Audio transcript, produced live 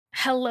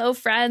Hello,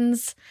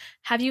 friends.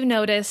 Have you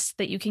noticed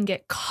that you can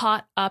get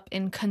caught up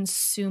in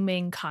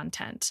consuming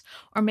content?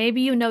 Or maybe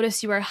you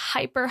notice you are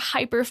hyper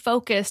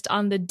focused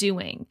on the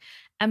doing.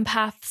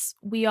 Empaths,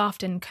 we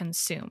often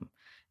consume.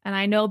 And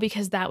I know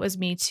because that was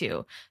me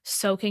too,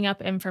 soaking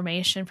up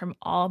information from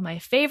all my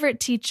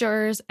favorite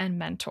teachers and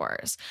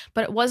mentors.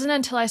 But it wasn't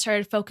until I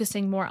started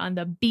focusing more on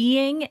the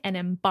being and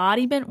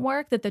embodiment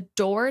work that the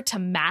door to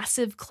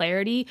massive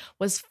clarity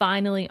was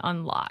finally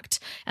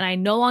unlocked. And I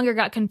no longer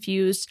got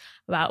confused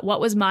about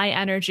what was my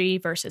energy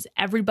versus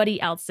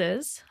everybody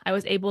else's. I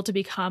was able to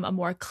become a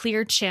more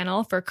clear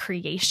channel for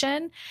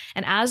creation,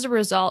 and as a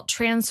result,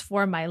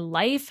 transform my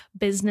life,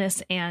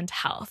 business, and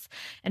health.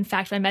 In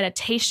fact, my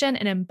meditation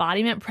and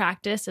embodiment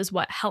practice is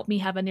what helped me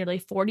have a nearly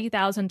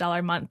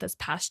 $40,000 month this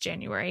past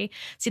January,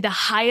 see the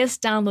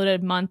highest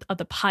downloaded month of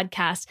the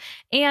podcast,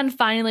 and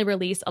finally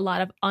release a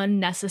lot of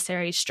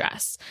unnecessary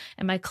stress.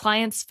 And my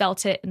clients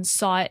felt it and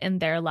saw it in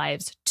their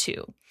lives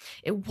too.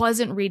 It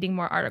wasn't reading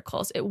more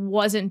articles. It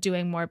wasn't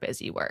doing more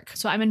busy work.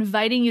 So I'm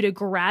inviting you to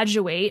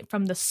graduate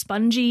from the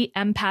spongy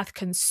empath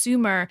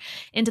consumer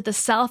into the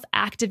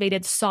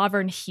self-activated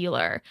sovereign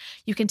healer.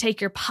 You can take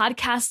your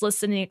podcast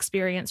listening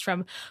experience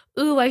from,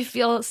 ooh, I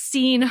feel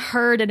seen,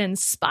 heard, and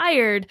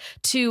inspired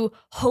to,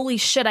 holy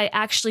shit, I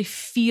actually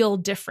feel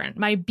different.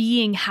 My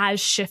being has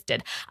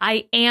shifted.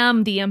 I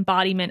am the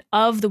embodiment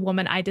of the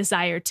woman I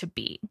desire to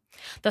be.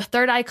 The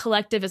Third Eye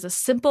Collective is a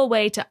simple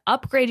way to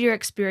upgrade your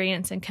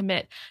experience and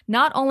commit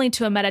not only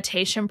to a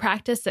meditation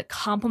practice that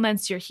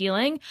complements your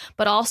healing,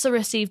 but also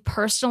receive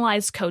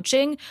personalized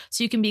coaching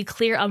so you can be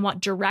clear on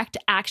what direct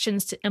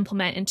actions to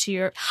implement into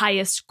your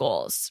highest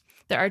goals.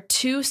 There are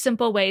two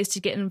simple ways to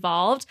get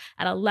involved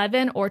at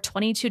 $11 or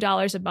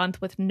 $22 a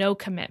month with no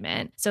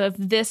commitment. So if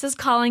this is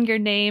calling your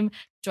name,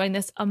 join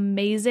this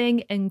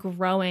amazing and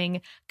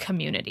growing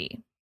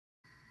community.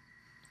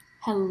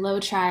 Hello,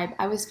 tribe.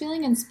 I was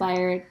feeling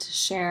inspired to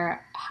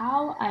share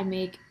how I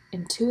make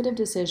intuitive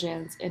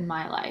decisions in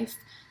my life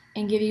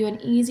and give you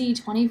an easy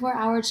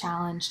 24-hour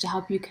challenge to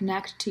help you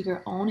connect to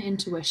your own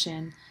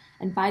intuition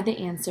and find the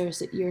answers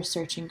that you're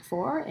searching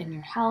for in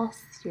your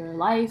health, your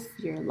life,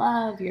 your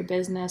love, your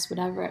business,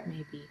 whatever it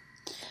may be.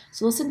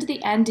 So listen to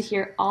the end to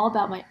hear all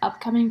about my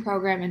upcoming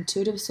program,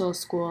 Intuitive Soul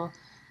School.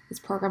 This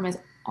program is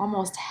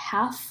almost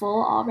half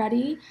full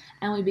already,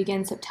 and we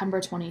begin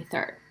September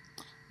 23rd.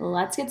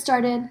 Let's get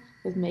started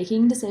with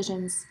making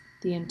decisions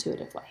the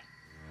intuitive way.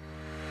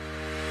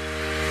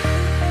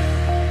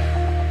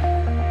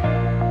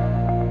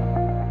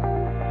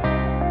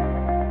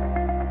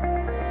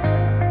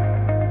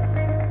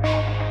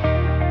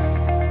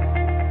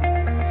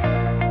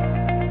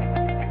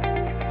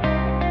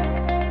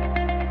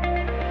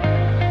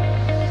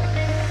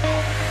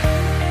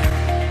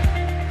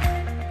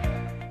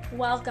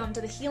 Welcome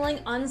to the Healing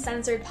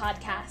Uncensored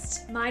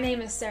podcast. My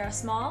name is Sarah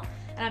Small,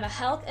 and I'm a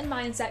health and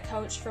mindset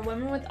coach for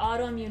women with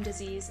autoimmune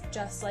disease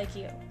just like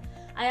you.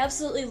 I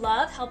absolutely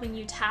love helping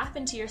you tap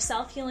into your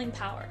self-healing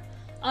power,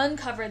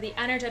 uncover the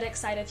energetic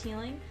side of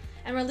healing,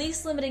 and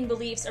release limiting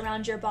beliefs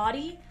around your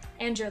body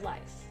and your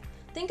life.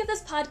 Think of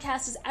this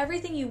podcast as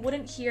everything you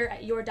wouldn't hear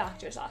at your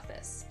doctor's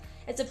office.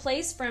 It's a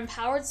place for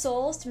empowered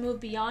souls to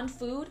move beyond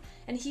food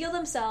and heal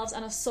themselves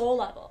on a soul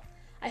level.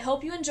 I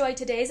hope you enjoyed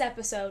today's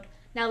episode.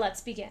 Now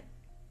let's begin.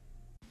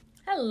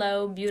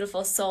 Hello,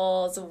 beautiful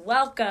souls.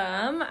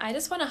 Welcome. I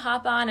just want to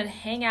hop on and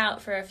hang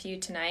out for a few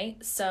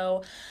tonight.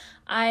 So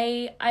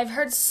I've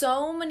heard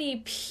so many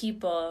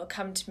people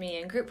come to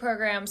me in group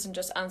programs and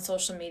just on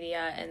social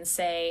media and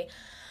say,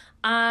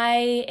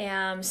 I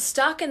am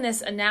stuck in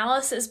this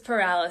analysis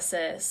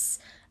paralysis.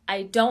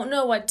 I don't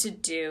know what to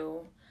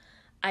do.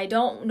 I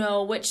don't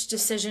know which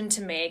decision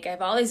to make. I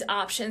have all these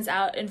options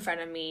out in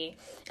front of me,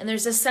 and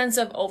there's a sense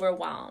of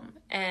overwhelm,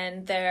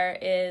 and there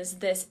is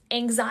this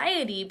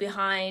anxiety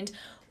behind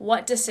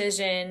what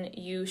decision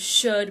you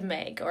should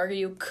make, or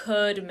you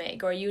could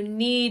make, or you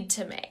need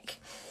to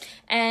make.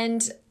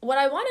 And what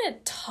I want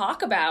to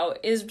talk about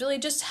is really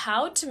just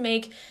how to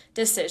make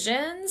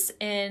decisions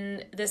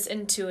in this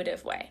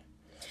intuitive way,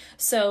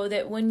 so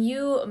that when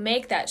you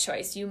make that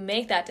choice, you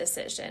make that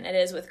decision, it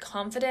is with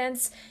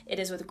confidence, it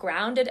is with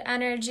grounded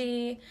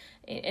energy,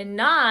 and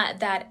not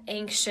that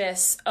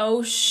anxious,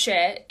 oh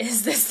shit,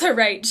 is this the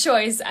right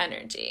choice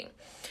energy.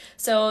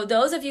 So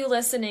those of you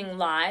listening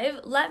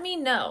live, let me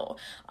know,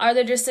 are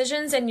there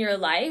decisions in your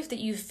life that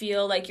you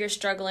feel like you're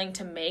struggling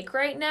to make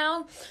right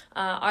now?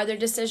 Are there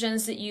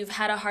decisions that you've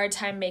had a hard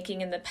time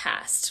making in the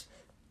past?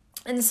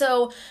 And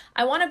so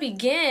I want to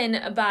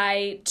begin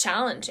by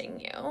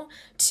challenging you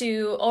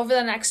to, over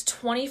the next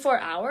 24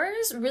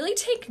 hours, really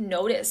take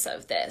notice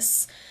of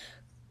this.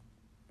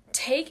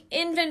 Take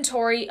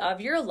inventory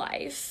of your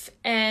life,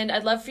 and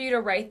I'd love for you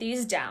to write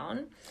these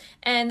down.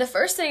 And the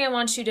first thing I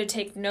want you to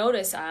take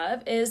notice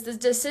of is the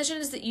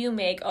decisions that you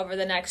make over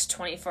the next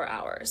 24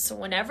 hours. So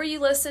whenever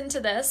you listen to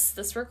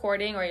this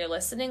recording, or you're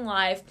listening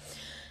live,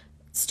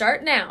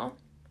 start now.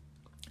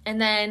 And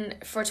then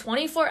for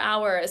 24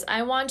 hours,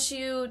 I want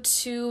you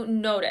to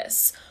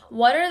notice,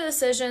 what are the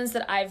decisions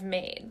that I've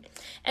made?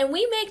 And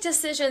we make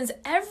decisions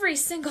every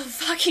single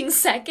fucking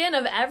second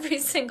of every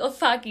single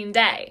fucking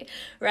day,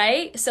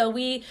 right? So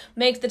we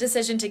make the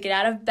decision to get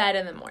out of bed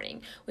in the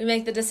morning. We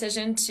make the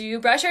decision to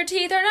brush our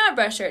teeth or not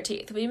brush our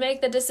teeth. We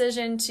make the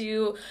decision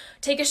to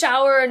take a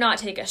shower or not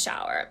take a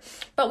shower.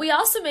 But we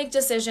also make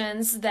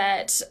decisions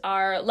that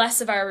are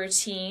less of our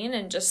routine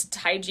and just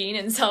hygiene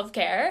and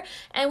self-care.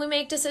 And we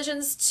make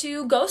decisions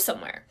to go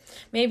somewhere.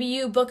 Maybe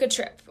you book a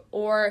trip,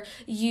 or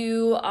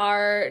you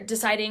are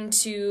deciding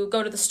to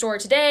go to the store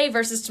today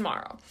versus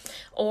tomorrow.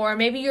 Or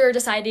maybe you're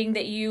deciding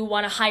that you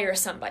want to hire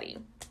somebody,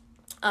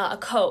 a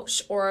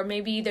coach, or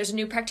maybe there's a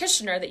new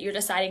practitioner that you're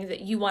deciding that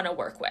you want to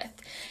work with.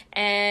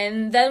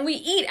 And then we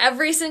eat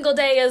every single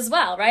day as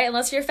well, right?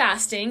 Unless you're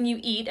fasting, you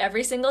eat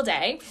every single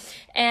day.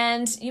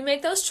 And you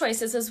make those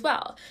choices as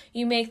well.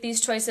 You make these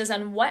choices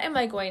on what am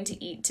I going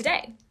to eat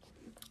today?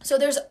 So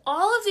there's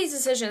all of these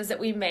decisions that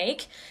we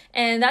make,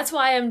 and that's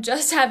why I'm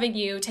just having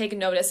you take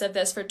notice of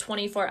this for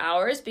 24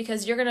 hours,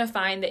 because you're going to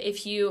find that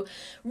if you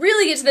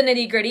really get to the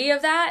nitty-gritty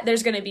of that,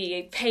 there's going to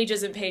be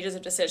pages and pages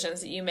of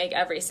decisions that you make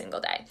every single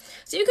day.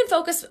 So you can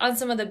focus on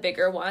some of the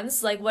bigger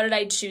ones, like what did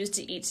I choose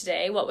to eat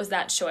today? What was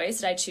that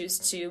choice? Did I choose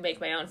to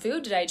make my own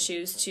food? Did I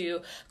choose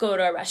to go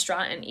to a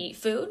restaurant and eat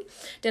food?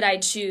 Did I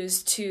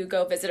choose to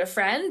go visit a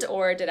friend,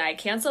 or did I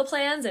cancel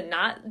plans and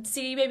not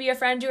see maybe a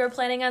friend you were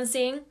planning on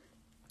seeing?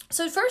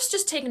 So first,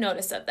 just take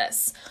notice of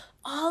this,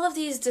 all of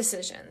these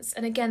decisions.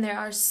 And again, there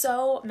are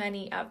so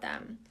many of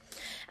them.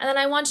 And then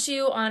I want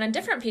you on a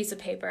different piece of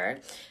paper.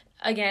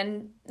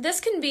 Again, this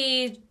can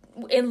be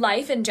in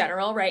life in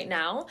general right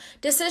now,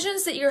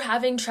 decisions that you're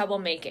having trouble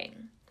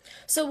making.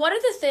 So what are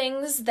the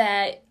things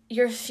that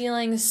you're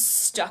feeling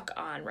stuck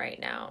on right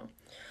now?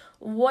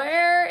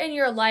 Where in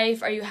your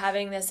life are you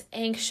having this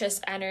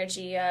anxious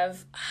energy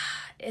of,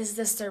 is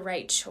this the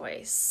right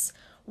choice?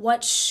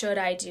 What should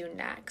I do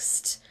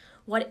next?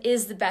 What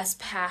is the best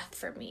path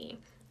for me?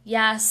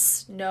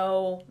 Yes,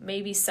 no,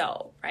 maybe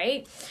so,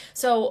 right?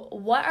 So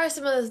what are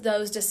some of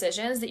those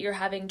decisions that you're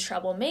having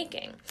trouble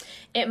making?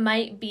 It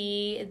might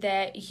be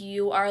that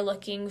you are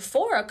looking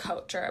for a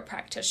coach or a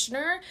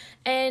practitioner,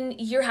 and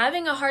you're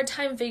having a hard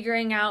time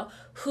figuring out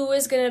who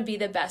is going to be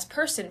the best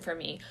person for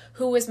me,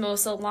 who is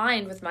most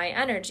aligned with my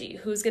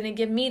energy, who's going to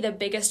give me the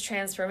biggest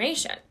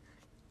transformation.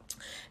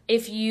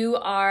 If you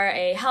are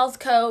a health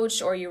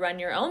coach or you run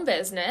your own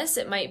business,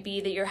 it might be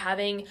that you're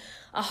having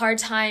a hard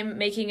time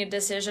making a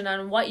decision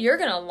on what you're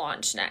going to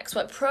launch next,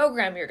 what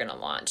program you're going to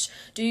launch.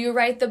 Do you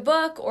write the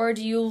book or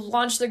do you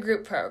launch the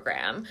group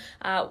program?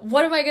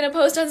 What am I going to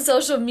post on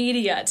social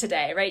media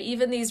today, right?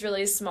 Even these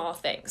really small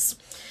things.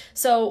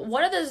 So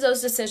what are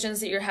those decisions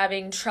that you're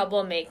having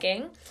trouble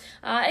making?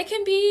 It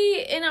can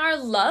be in our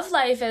love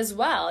life as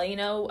well.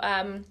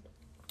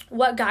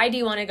 What guy do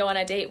you want to go on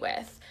a date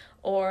with?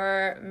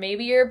 Or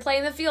maybe you're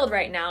playing the field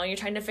right now and you're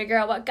trying to figure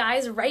out what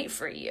guy's right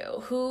for you.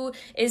 Who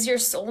is your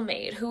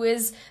soulmate? Who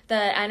is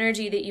the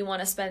energy that you want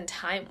to spend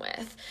time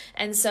with?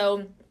 And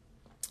so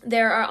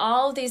there are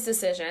all of these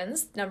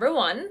decisions, number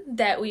one,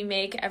 that we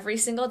make every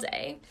single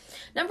day.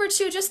 Number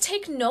two, just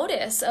take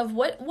notice of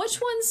which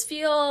ones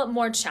feel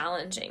more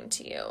challenging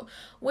to you.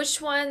 Which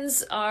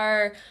ones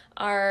are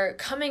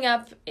coming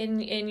up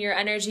in your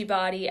energy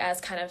body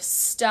as kind of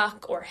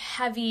stuck or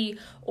heavy,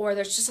 or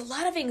there's just a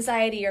lot of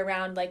anxiety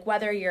around like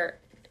whether you're,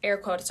 air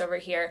quotes over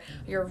here,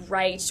 you're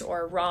right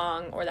or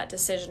wrong, or that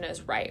decision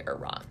is right or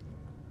wrong.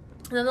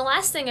 And then the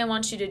last thing I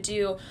want you to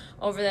do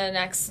over the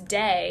next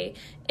day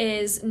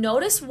is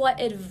notice what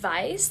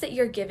advice that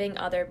you're giving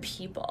other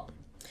people.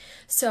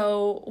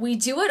 So we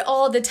do it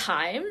all the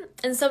time,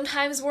 and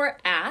sometimes we're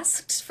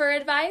asked for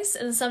advice,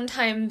 and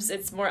sometimes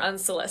it's more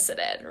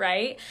unsolicited,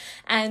 right?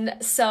 And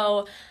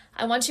so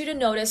I want you to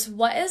notice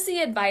what is the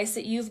advice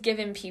that you've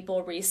given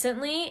people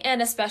recently,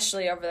 and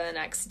especially over the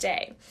next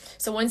day.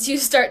 So once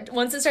it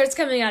starts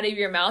coming out of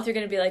your mouth, you're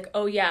going to be like,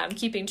 oh yeah, I'm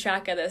keeping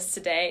track of this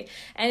today.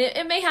 And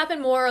it may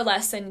happen more or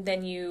less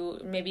than you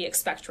maybe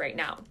expect right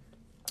now.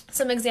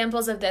 Some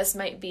examples of this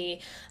might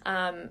be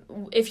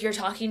if you're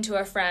talking to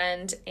a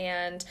friend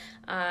and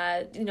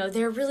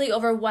they're really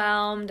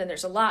overwhelmed and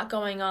there's a lot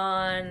going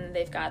on.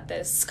 They've got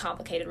this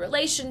complicated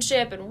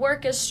relationship and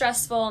work is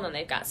stressful, and then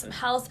they've got some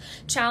health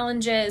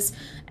challenges,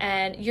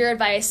 and your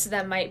advice to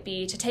them might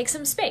be to take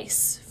some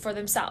space for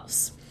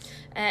themselves.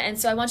 And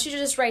so I want you to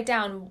just write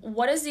down,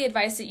 what is the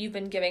advice that you've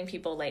been giving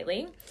people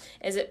lately?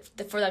 Is it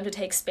for them to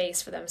take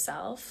space for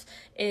themselves?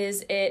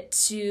 Is it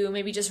to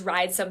maybe just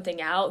ride something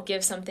out,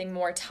 give something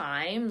more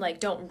time, like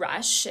don't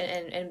rush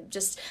and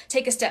just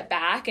take a step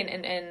back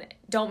and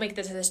don't make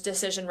this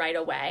decision right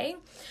away?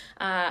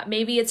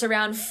 Maybe it's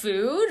around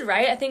food,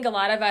 right? I think a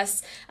lot of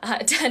us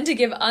tend to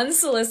give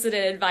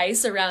unsolicited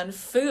advice around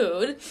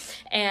food,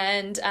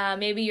 and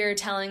maybe you're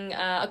telling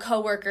a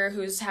coworker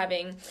who's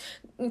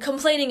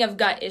complaining of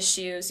gut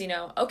issues,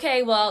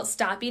 okay, well,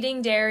 stop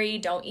eating dairy,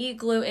 don't eat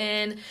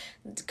gluten,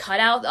 cut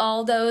out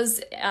all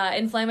those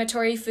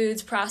inflammatory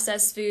foods,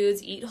 processed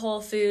foods, eat whole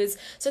foods.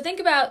 So think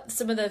about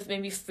some of the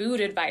maybe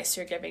food advice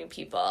you're giving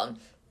people.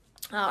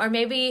 Or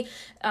maybe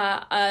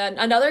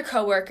another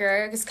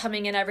coworker is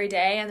coming in every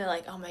day and they're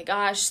like, oh my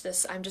gosh,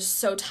 I'm just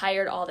so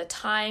tired all the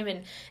time.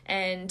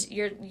 And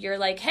you're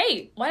like,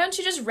 hey, why don't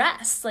you just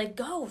rest? Like,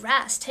 go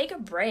rest, take a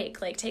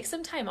break, like take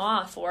some time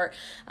off, or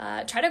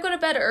try to go to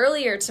bed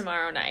earlier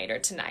tomorrow night or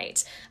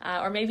tonight.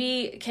 Or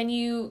maybe can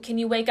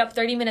you wake up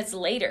 30 minutes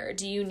later?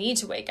 Do you need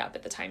to wake up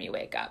at the time you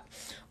wake up?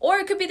 Or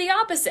it could be the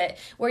opposite,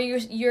 where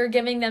you're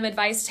giving them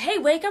advice, hey,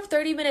 wake up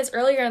 30 minutes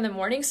earlier in the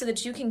morning so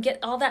that you can get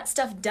all that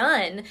stuff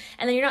done,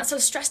 and then you're not so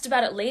stressed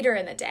about it later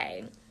in the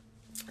day.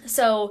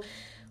 So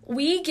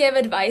we give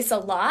advice a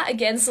lot,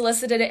 again,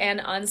 solicited and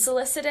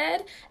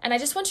unsolicited, and I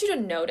just want you to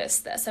notice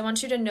this. I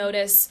want you to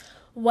notice,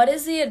 what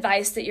is the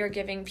advice that you're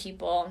giving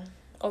people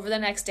over the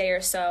next day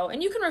or so?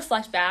 And you can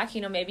reflect back,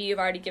 maybe you've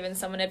already given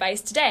someone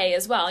advice today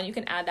as well, and you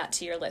can add that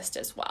to your list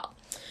as well.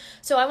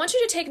 So I want you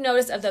to take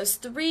notice of those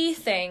 3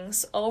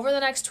 things over the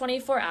next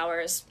 24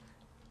 hours.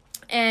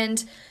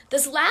 And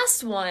this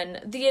last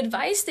one, the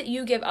advice that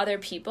you give other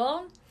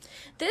people,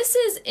 this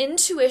is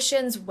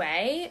intuition's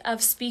way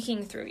of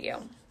speaking through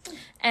you.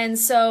 And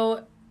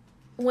so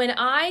when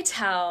I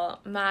tell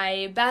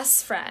my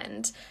best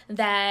friend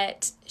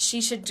that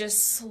she should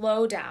just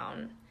slow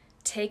down,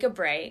 take a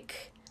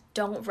break,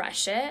 don't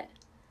rush it,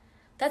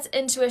 that's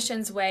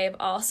intuition's way of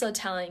also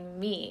telling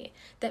me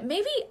that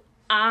maybe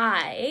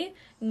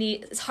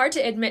it's hard to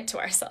admit to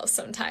ourselves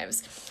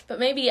sometimes, but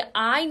maybe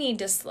I need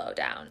to slow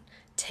down,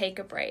 take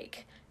a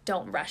break,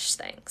 don't rush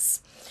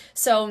things.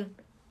 So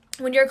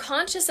when you're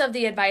conscious of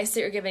the advice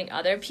that you're giving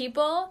other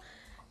people,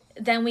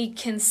 then we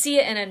can see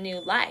it in a new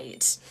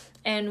light.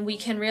 And we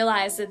can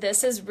realize that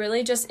this is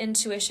really just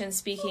intuition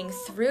speaking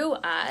through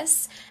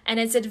us, and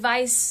it's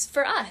advice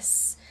for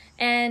us.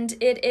 And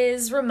it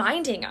is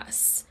reminding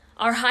us,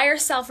 our higher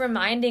self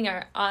reminding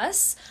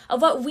us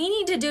of what we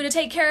need to do to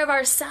take care of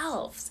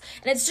ourselves.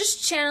 And it's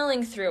just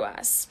channeling through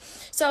us.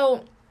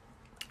 So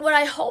what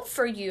I hope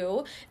for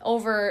you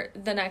over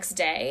the next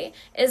day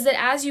is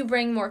that as you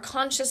bring more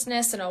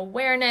consciousness and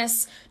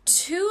awareness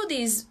to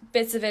these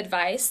bits of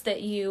advice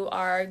that you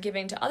are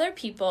giving to other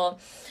people,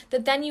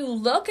 that then you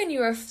look and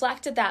you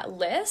reflect at that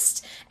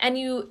list and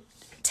you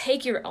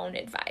take your own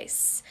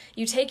advice.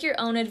 You take your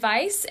own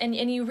advice and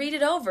you read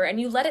it over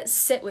and you let it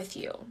sit with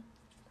you.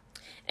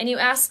 And you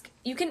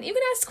can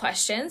ask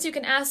questions. You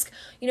can ask,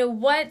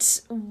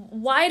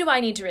 why do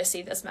I need to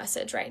receive this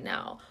message right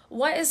now?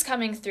 What is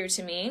coming through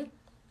to me?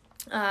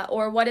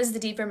 Or what is the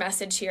deeper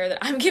message here that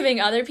I'm giving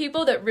other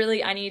people that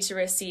really I need to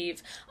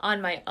receive on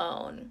my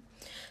own?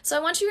 So I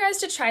want you guys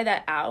to try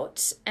that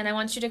out, and I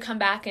want you to come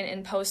back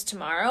and post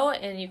tomorrow,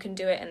 and you can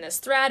do it in this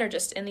thread or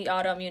just in the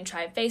Autoimmune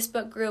Tribe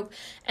Facebook group,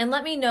 and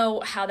let me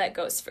know how that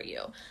goes for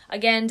you.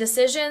 Again,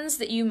 decisions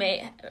that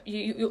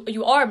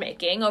you are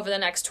making over the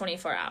next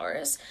 24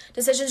 hours,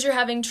 decisions you're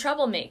having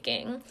trouble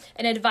making,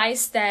 and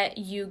advice that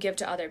you give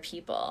to other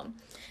people.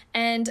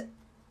 And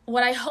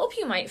what I hope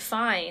you might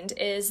find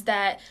is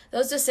that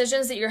those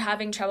decisions that you're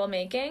having trouble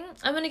making,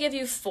 I'm going to give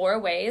you 4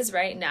 ways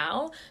right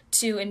now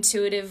to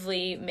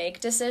intuitively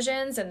make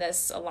decisions in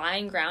this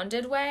aligned,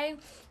 grounded way,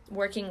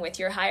 working with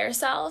your higher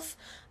self.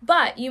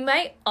 But you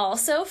might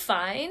also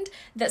find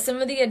that some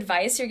of the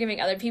advice you're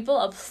giving other people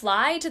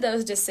apply to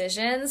those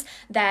decisions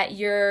that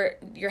you're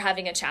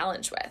having a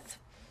challenge with.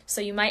 So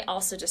you might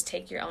also just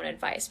take your own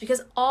advice,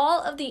 because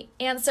all of the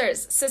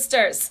answers,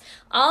 sisters,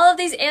 all of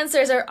these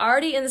answers are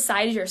already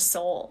inside your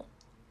soul.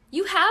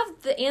 You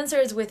have the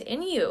answers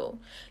within you.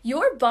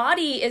 Your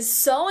body is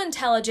so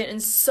intelligent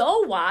and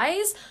so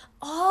wise.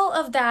 All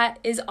of that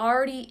is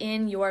already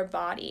in your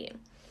body.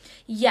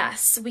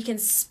 Yes, we can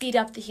speed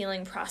up the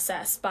healing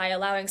process by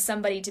allowing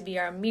somebody to be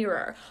our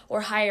mirror,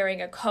 or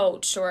hiring a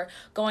coach, or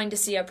going to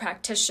see a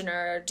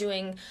practitioner, or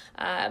doing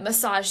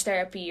massage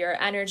therapy or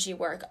energy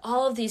work.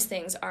 All of these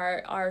things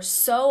are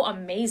so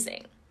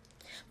amazing.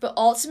 But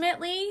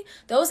ultimately,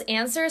 those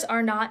answers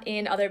are not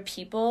in other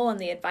people and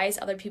the advice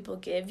other people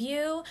give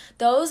you.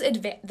 Those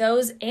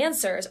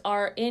answers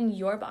are in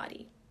your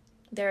body.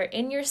 They're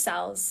in your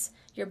cells.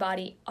 Your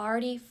body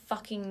already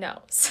fucking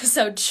knows.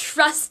 So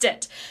trust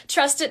it.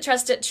 Trust it,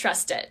 trust it,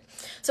 trust it.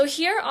 So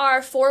here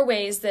are 4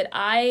 ways that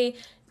I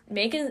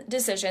make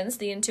decisions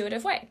the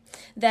intuitive way,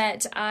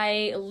 that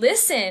I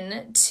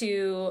listen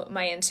to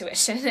my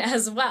intuition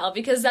as well,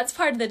 because that's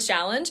part of the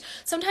challenge.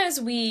 Sometimes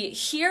we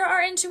hear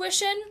our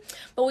intuition,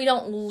 but we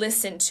don't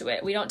listen to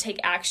it. We don't take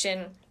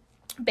action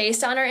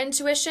based on our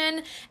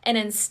intuition, and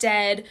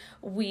instead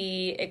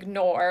we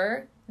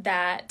ignore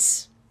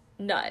that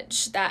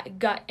nudge, that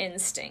gut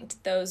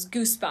instinct, those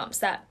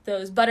goosebumps,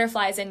 those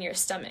butterflies in your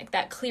stomach,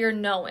 that clear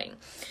knowing.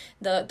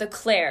 The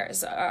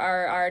clairs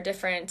are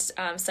different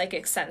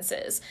psychic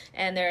senses,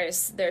 and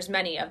there's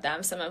many of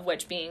them, some of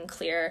which being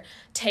clear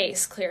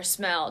taste, clear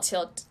smell,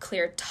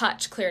 clear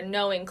touch, clear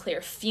knowing, clear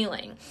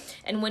feeling.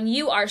 And when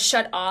you are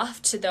shut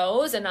off to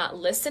those and not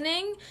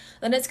listening,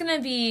 then it's going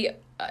to be,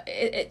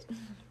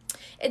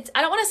 it's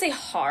I don't want to say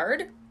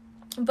hard,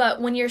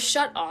 but when you're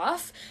shut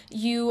off,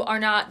 you are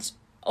not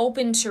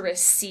open to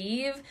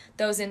receive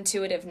those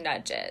intuitive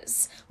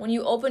nudges. When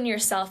you open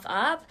yourself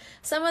up,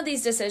 some of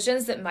these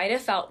decisions that might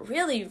have felt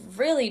really,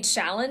 really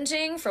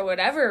challenging for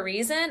whatever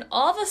reason,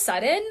 all of a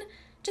sudden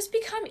just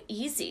become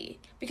easy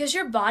because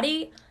your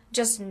body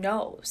just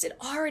knows. It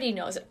already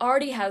knows. It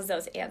already has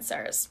those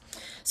answers.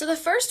 So the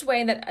first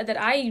way that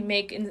I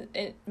make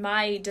in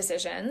my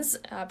decisions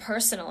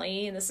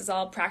personally, and this is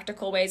all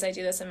practical ways I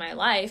do this in my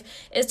life,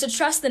 is to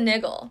trust the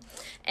niggle.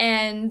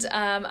 And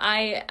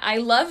I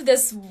love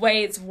this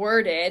way it's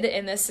worded,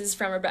 and this is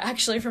from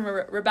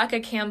Rebecca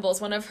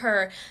Campbell's, one of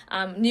her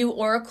new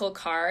Oracle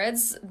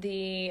cards.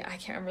 I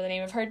can't remember the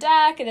name of her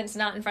deck, and it's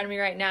not in front of me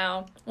right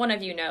now. One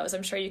of you knows.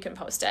 I'm sure you can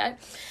post it.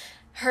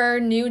 Her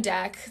new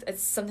deck,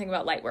 it's something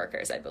about light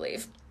workers, I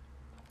believe.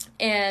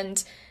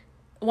 And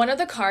one of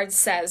the cards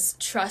says,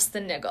 trust the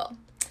niggle.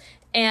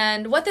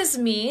 And what this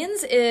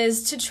means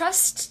is to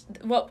trust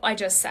what I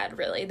just said,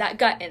 really, that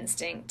gut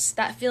instinct,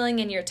 that feeling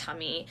in your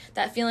tummy,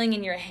 that feeling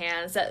in your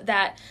hands,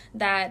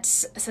 that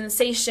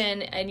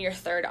sensation in your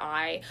third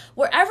eye,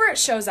 wherever it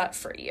shows up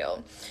for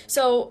you.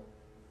 So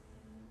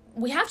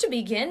we have to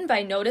begin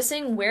by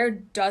noticing, where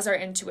does our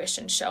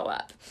intuition show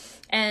up?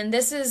 And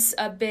this is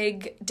a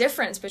big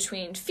difference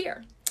between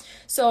fear.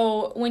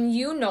 So when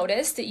you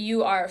notice that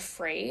you are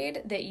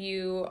afraid, that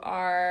you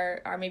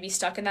are maybe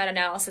stuck in that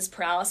analysis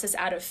paralysis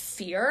out of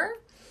fear,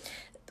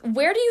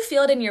 where do you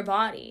feel it in your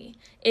body?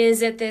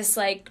 Is it this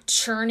like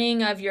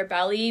churning of your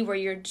belly where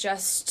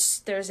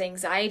there's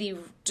anxiety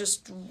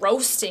just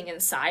roasting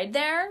inside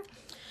there?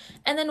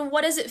 And then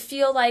what does it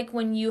feel like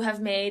when you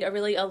have made a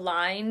really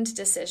aligned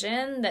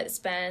decision that's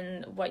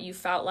been what you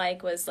felt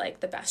like was like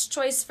the best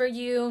choice for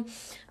you,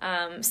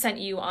 sent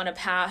you on a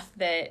path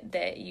that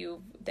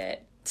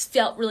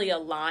felt really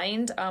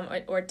aligned,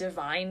 or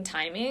divine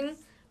timing?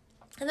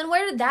 And then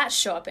where did that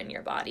show up in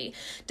your body?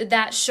 Did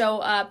that show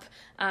up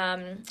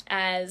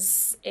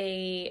as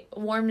a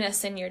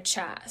warmness in your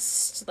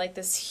chest, like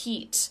this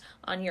heat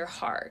on your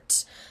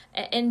heart?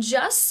 And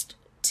just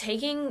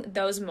taking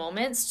those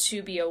moments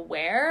to be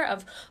aware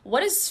of, what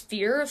does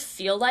fear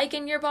feel like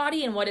in your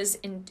body and what does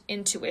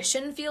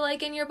intuition feel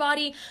like in your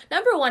body,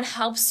 number one,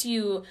 helps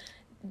you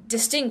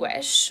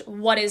distinguish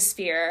what is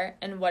fear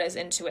and what is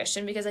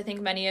intuition, because I think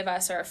many of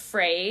us are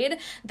afraid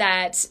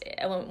that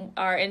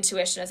our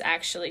intuition is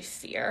actually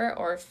fear,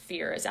 or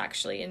fear is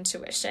actually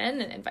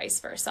intuition, and vice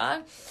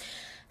versa.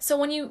 So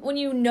when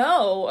you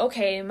know,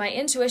 okay, my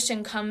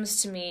intuition comes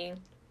to me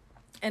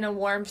in a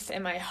warmth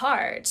in my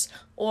heart,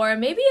 or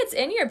maybe it's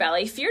in your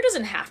belly. Fear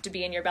doesn't have to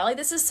be in your belly.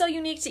 This is so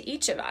unique to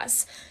each of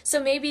us.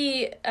 So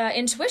maybe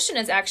intuition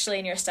is actually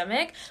in your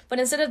stomach, but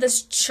instead of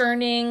this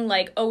churning,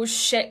 like, oh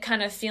shit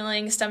kind of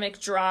feeling, stomach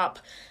drop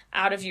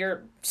out of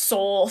your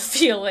soul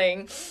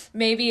feeling,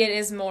 maybe it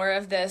is more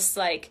of this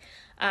like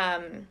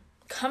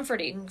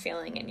comforting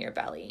feeling in your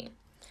belly,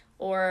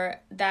 or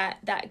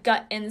that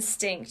gut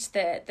instinct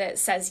that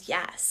says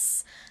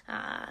yes.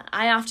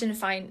 I often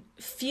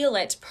feel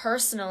it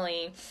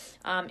personally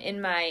in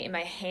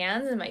my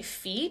hands and my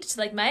feet.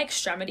 Like, my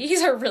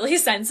extremities are really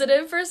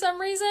sensitive for some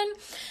reason.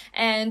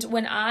 And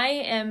when I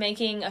am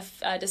making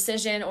a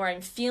decision, or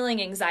I'm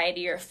feeling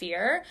anxiety or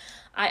fear,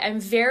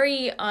 I'm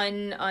very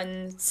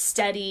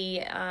unsteady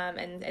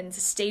and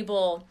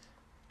stable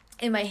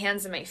in my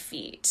hands and my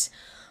feet.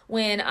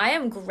 When I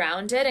am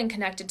grounded and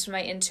connected to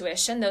my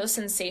intuition, those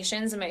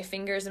sensations in my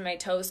fingers and my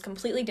toes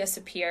completely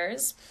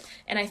disappears,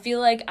 and I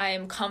feel like I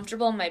am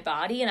comfortable in my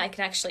body and I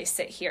can actually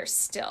sit here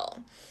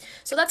still.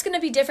 So that's going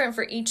to be different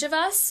for each of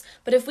us,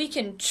 but if we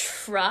can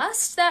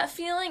trust that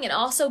feeling and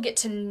also get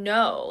to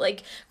know,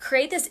 like,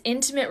 create this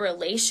intimate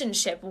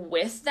relationship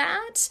with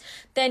that,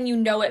 then you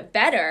know it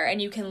better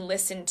and you can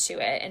listen to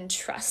it and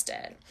trust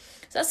it.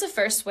 So that's the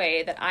first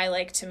way that I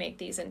like to make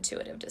these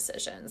intuitive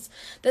decisions.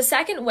 The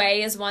second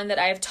way is one that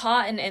I've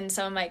taught in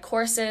some of my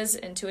courses,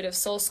 Intuitive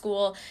Soul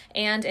School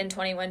and in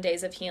 21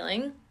 Days of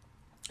Healing.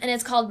 And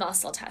it's called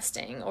muscle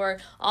testing, or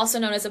also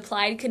known as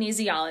applied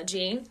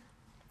kinesiology.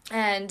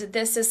 And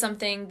this is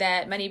something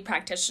that many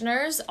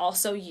practitioners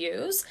also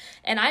use,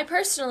 and I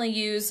personally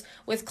use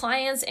with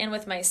clients and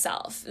with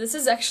myself. This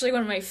is actually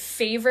one of my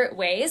favorite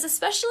ways,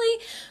 especially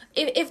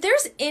if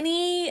there's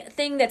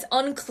anything that's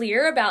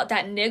unclear about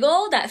that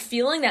niggle, that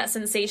feeling, that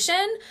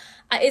sensation.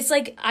 It's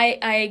like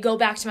I go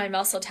back to my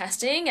muscle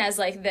testing as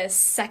like this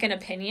second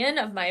opinion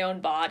of my own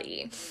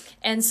body.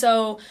 And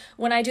so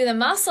when I do the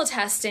muscle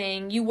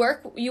testing, you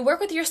work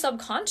with your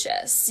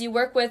subconscious. You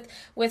work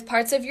with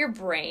parts of your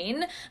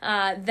brain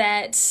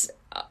that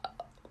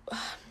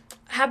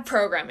have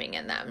programming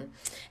in them.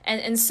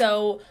 And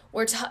so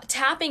we're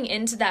tapping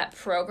into that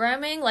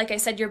programming. Like I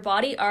said, your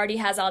body already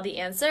has all the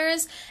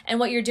answers, and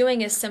what you're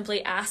doing is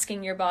simply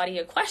asking your body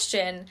a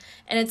question,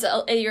 and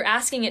you're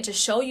asking it to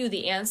show you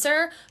the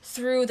answer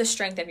through the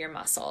strength of your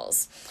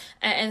muscles.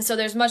 And so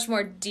there's much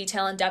more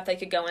detail and depth I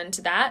could go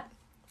into that.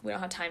 We don't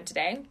have time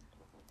today.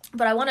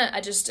 But I want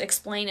to just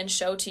explain and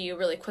show to you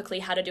really quickly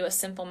how to do a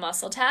simple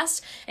muscle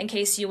test in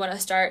case you want to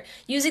start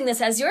using this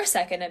as your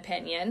second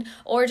opinion,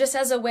 or just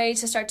as a way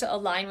to start to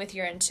align with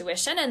your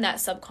intuition and that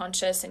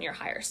subconscious and your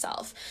higher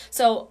self.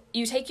 So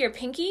you take your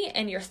pinky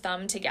and your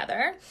thumb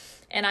together.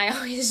 And I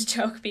always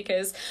joke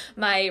because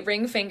my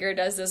ring finger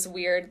does this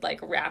weird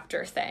like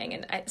raptor thing,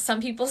 and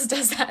some people's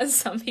does that and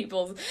some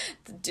people's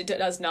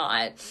does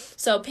not.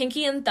 So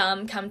pinky and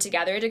thumb come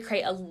together to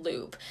create a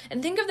loop.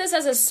 And think of this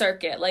as a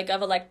circuit, like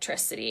of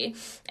electricity.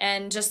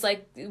 And just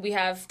like we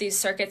have these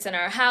circuits in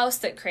our house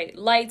that create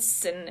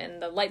lights,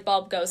 and the light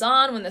bulb goes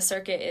on when the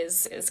circuit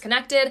is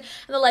connected, and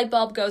the light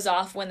bulb goes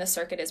off when the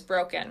circuit is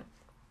broken.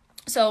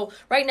 So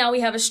right now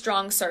we have a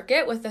strong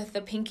circuit with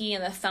the pinky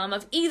and the thumb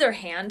of either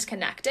hand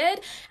connected,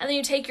 and then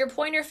you take your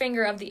pointer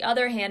finger of the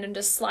other hand and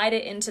just slide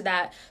it into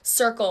that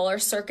circle or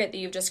circuit that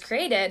you've just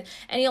created,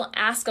 and you'll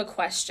ask a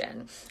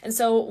question. And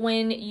so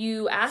when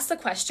you ask the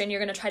question, you're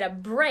going to try to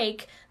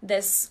break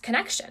this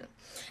connection.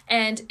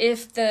 And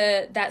if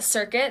that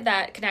circuit,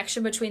 that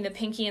connection between the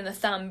pinky and the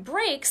thumb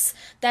breaks,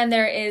 then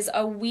there is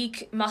a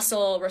weak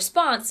muscle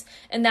response,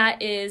 and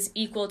that is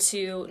equal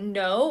to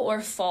no or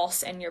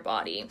false in your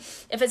body.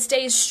 If it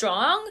stays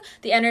strong,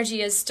 the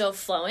energy is still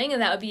flowing,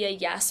 and that would be a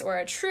yes or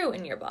a true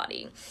in your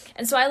body.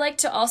 And so I like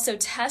to also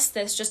test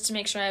this just to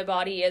make sure my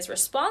body is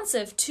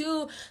responsive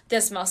to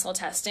this muscle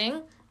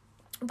testing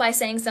by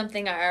saying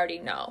something I already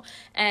know.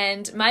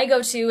 And my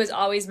go-to is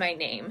always my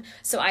name.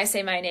 So I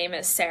say my name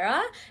is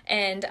Sarah,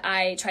 and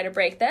I try to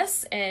break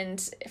this. And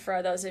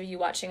for those of you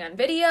watching on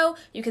video,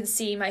 you can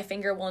see my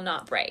finger will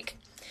not break.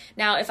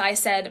 Now, if I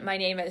said my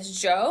name is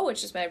Joe,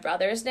 which is my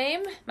brother's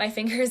name, my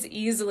fingers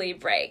easily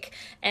break,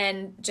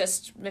 and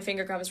just my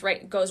finger goes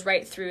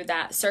right through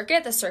that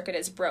circuit. The circuit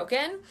is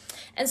broken.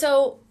 And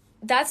so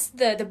that's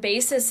the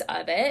basis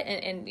of it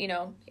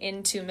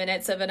in 2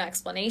 minutes of an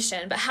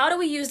explanation. But how do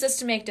we use this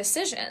to make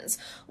decisions?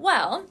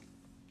 Well,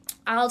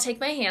 I'll take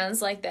my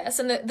hands like this.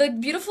 And the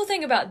beautiful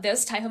thing about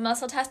this type of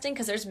muscle testing,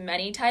 because there's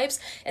many types,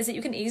 is that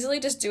you can easily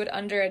just do it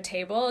under a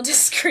table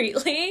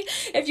discreetly.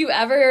 If you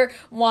ever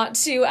want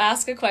to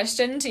ask a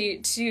question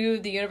to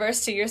the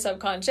universe, to your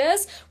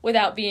subconscious,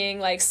 without being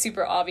like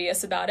super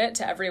obvious about it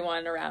to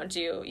everyone around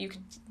you,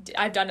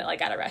 I've done it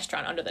like at a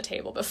restaurant under the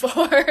table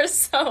before.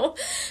 So,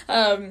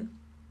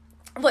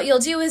 what you'll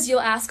do is you'll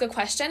ask a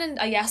question, and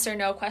a yes or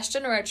no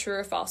question, or a true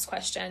or false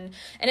question.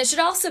 And it should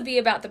also be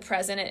about the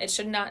present. It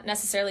should not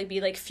necessarily be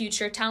like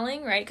future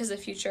telling, right? Because the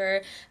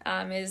future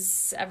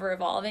is ever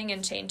evolving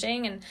and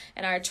changing, and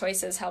our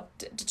choices help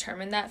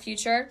determine that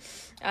future.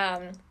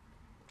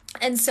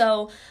 And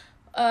so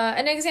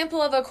an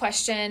example of a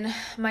question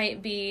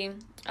might be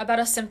about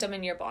a symptom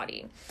in your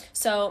body.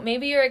 So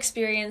maybe you're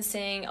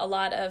experiencing a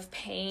lot of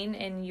pain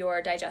in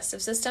your digestive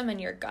system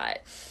and your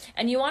gut,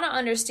 and you want to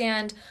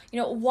understand,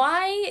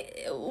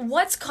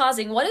 what's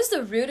causing, what is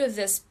the root of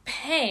this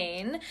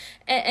pain?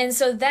 And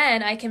so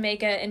then I can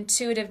make an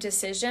intuitive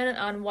decision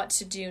on what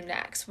to do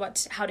next,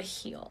 how to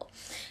heal.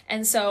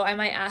 And so I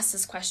might ask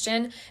this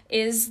question: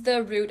 is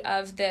the root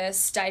of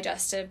this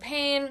digestive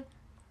pain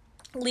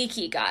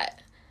leaky gut?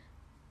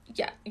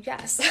 Yeah,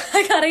 yes,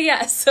 I got a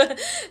yes.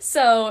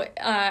 So,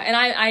 and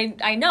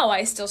I know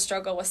I still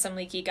struggle with some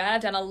leaky gut.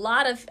 I've done a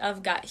lot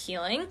of gut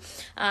healing,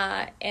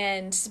 but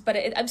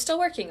I'm still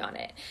working on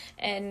it.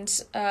 And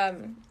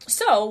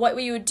so what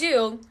we would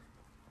do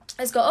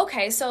is go,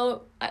 okay,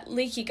 so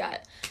leaky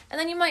gut. And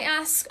then you might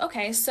ask,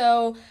 okay,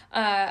 so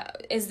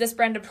is this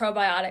brand of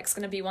probiotics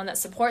going to be one that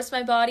supports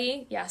my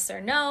body? Yes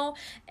or no?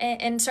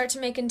 And start to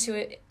make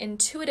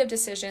intuitive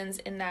decisions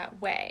in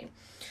that way.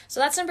 So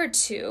that's number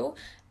 2.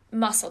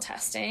 Muscle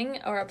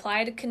testing or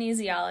applied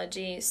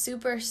kinesiology,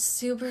 super,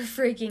 super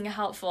freaking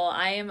helpful.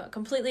 I am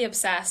completely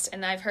obsessed,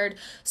 and I've heard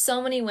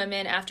so many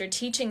women after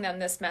teaching them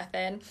this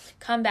method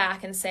come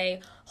back and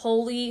say,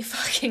 holy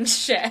fucking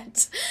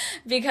shit,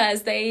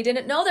 because they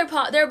didn't know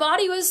their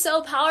body was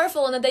so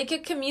powerful, and that they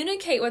could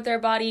communicate with their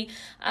body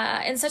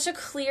in such a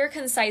clear,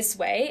 concise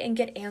way and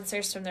get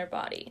answers from their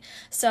body.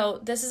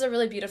 So this is a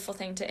really beautiful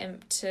thing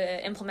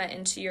to implement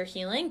into your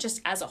healing just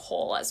as a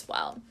whole as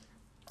well.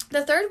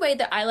 The third way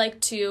that I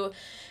like to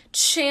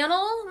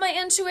channel my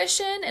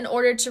intuition in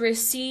order to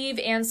receive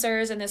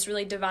answers in this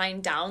really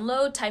divine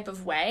download type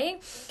of way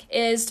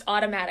is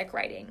automatic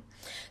writing.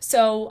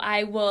 So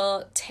I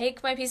will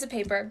take my piece of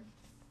paper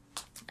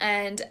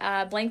and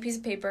a blank piece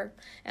of paper,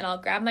 and I'll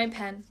grab my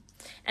pen,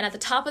 and at the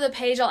top of the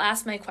page I'll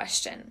ask my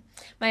question.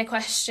 My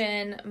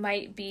question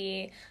might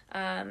be,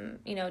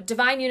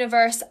 divine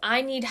universe,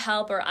 I need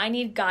help or I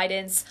need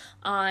guidance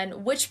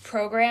on which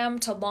program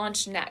to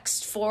launch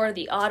next for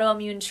the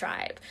autoimmune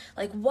tribe.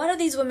 Like, what do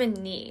these women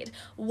need?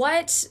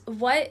 What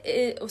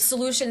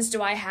solutions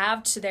do I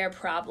have to their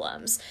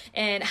problems?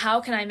 And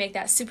how can I make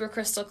that super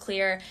crystal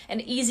clear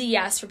and easy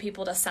yes for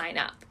people to sign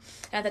up?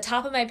 At the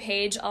top of my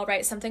page, I'll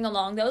write something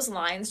along those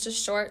lines,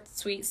 just short,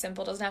 sweet,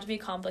 simple, doesn't have to be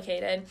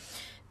complicated.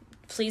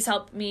 Please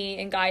help me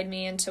and guide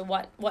me into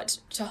what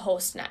to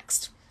host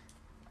next.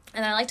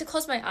 And I like to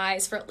close my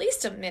eyes for at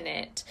least a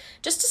minute,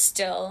 just to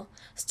still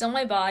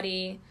my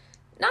body,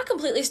 not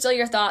completely still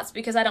your thoughts,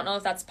 because I don't know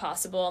if that's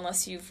possible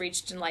unless you've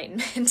reached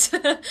enlightenment,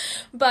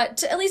 but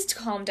to at least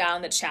calm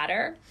down the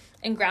chatter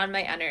and ground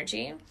my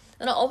energy.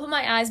 Then I'll open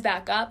my eyes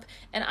back up,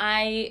 and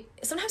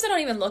sometimes I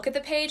don't even look at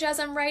the page as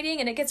I'm writing,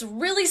 and it gets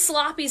really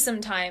sloppy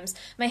sometimes.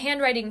 My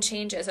handwriting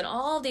changes, and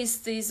all these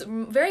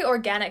very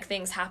organic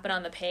things happen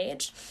on the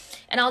page,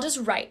 and I'll just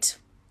write.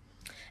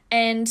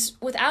 And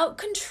without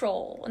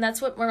control, and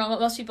that's where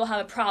most people have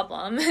a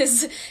problem,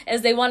 is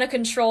they want to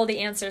control the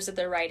answers that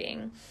they're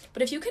writing.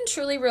 But if you can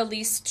truly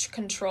release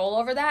control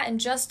over that and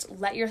just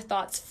let your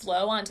thoughts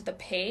flow onto the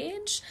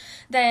page,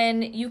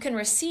 then you can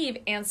receive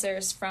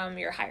answers from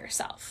your higher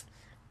self.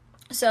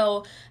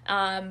 So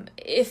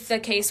if the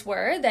case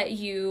were that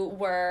you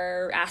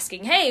were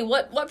asking, hey,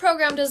 what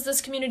program does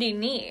this community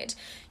need?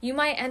 You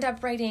might end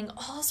up writing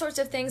all sorts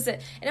of things and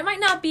it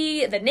might not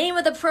be the name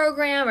of the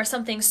program or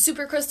something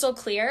super crystal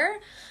clear,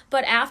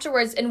 but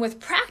afterwards, and with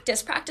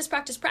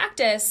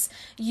practice,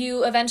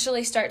 you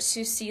eventually start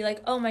to see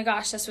like, oh my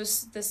gosh,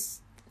 it's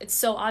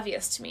so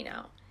obvious to me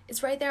now.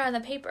 It's right there on the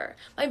paper.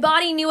 My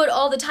body knew it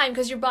all the time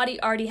because your body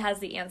already has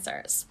the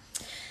answers.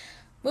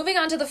 Moving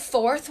on to the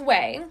fourth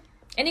way.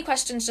 Any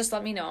questions, just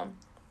let me know.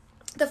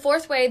 The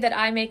fourth way that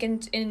I make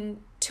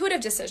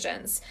intuitive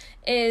decisions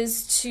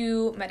is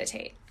to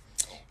meditate.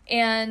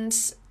 And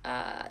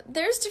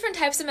there's different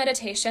types of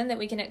meditation that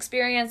we can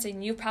experience,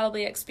 and you've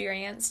probably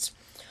experienced.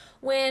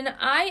 When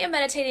I am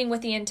meditating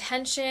with the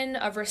intention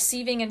of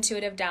receiving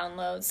intuitive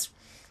downloads,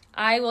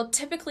 I will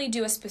typically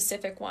do a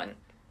specific one.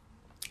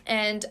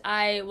 And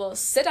I will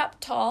sit up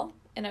tall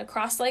in a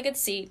cross-legged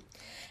seat,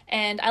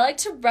 and I like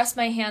to rest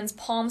my hands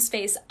palms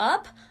face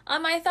up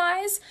on my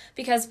thighs,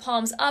 because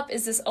palms up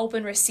is this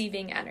open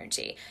receiving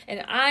energy.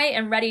 And I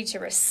am ready to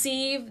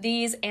receive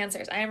these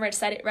answers. I am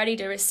ready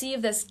to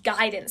receive this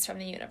guidance from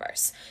the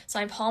universe. So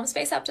I'm palms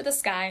face up to the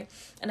sky,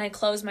 and I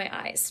close my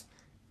eyes.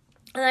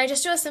 And I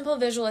just do a simple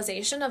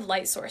visualization of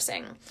light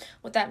sourcing.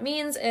 What that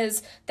means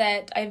is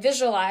that I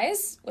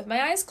visualize with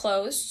my eyes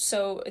closed,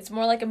 so it's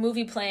more like a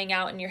movie playing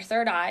out in your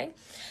third eye,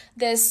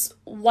 this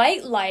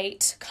white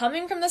light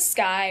coming from the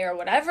sky or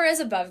whatever is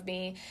above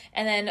me,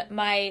 and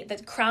then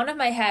the crown of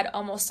my head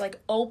almost like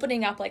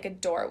opening up like a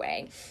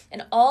doorway,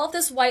 and all of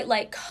this white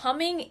light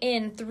coming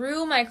in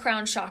through my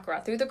crown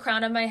chakra, through the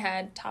crown of my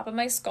head, top of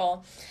my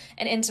skull,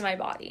 and into my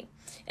body,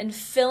 and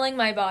filling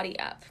my body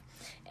up.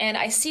 And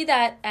I see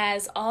that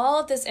as all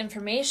of this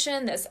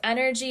information, this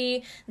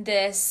energy,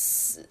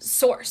 this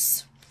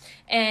source.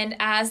 And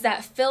as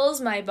that fills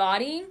my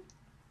body,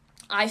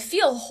 I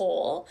feel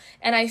whole,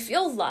 and I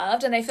feel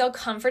loved, and I feel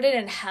comforted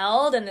and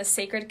held in this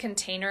sacred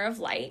container of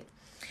light.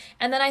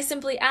 And then I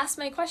simply ask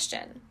my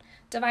question,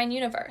 Divine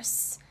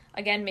Universe.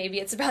 Again, maybe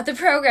it's about the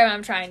program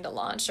I'm trying to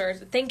launch or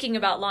thinking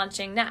about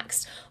launching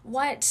next.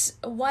 What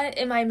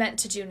am I meant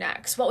to do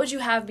next? What would you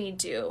have me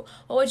do?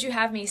 What would you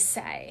have me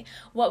say?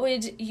 What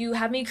would you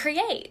have me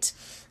create?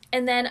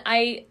 And then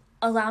I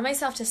allow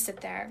myself to sit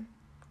there.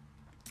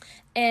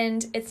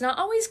 And it's not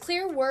always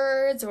clear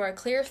words or a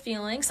clear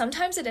feeling.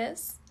 Sometimes it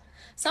is.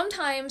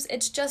 Sometimes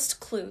it's just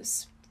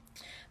clues.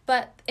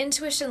 But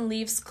intuition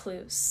leaves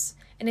clues.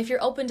 And if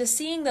you're open to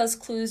seeing those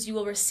clues, you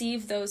will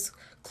receive those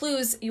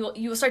clues. You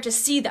will start to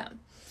see them.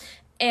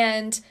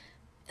 And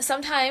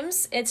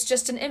sometimes it's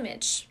just an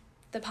image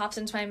that pops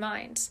into my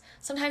mind.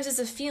 Sometimes it's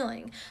a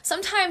feeling.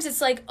 Sometimes it's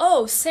like,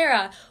 oh,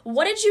 Sarah,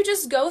 what did you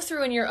just go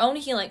through in your own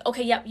healing?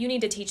 Okay, yep, you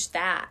need to teach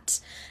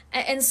that.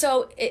 And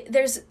so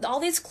there's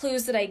all these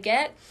clues that I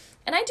get.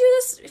 And I do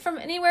this from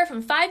anywhere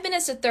from 5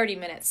 minutes to 30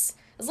 minutes.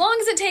 As long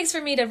as it takes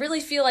for me to really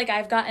feel like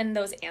I've gotten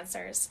those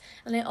answers.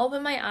 And I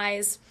open my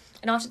eyes,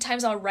 and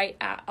oftentimes I'll write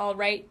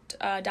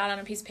down on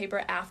a piece of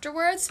paper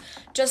afterwards,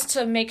 just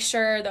to make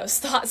sure those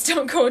thoughts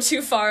don't go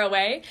too far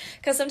away.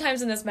 Because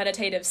sometimes in this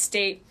meditative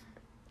state,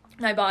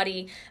 my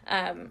body,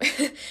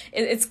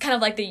 it's kind of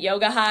like the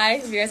yoga high.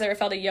 Have you guys ever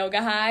felt a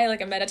yoga high,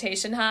 like a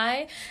meditation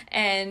high?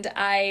 And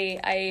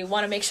I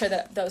want to make sure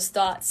that those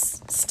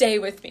thoughts stay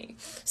with me.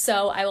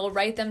 So I will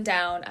write them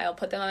down. I'll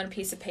put them on a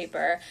piece of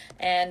paper,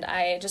 and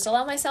I just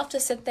allow myself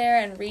to sit there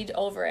and read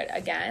over it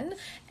again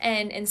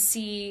and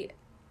see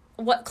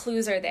what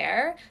clues are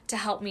there to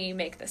help me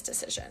make this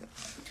decision.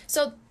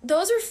 So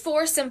those are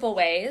 4 simple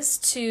ways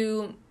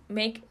to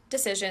make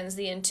decisions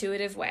the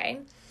intuitive way,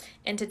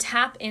 and to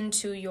tap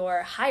into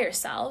your higher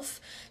self,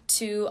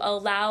 to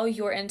allow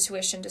your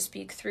intuition to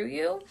speak through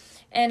you,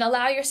 and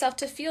allow yourself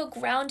to feel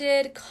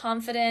grounded,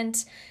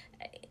 confident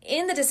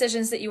in the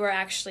decisions that you are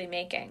actually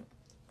making.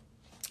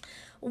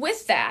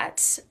 With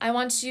that, I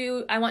want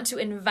to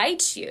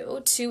invite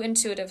you to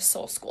Intuitive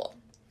Soul School.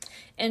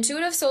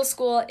 Intuitive Soul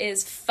School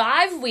is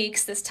 5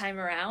 weeks this time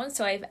around,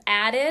 so I've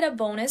added a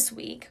bonus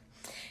week,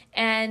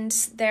 and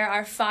there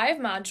are 5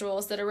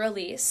 modules that are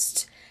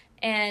released,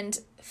 and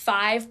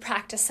 5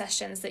 practice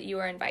sessions that you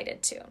are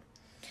invited to.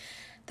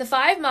 The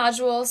 5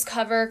 modules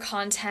cover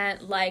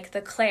content like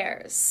the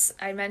clairs.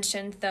 I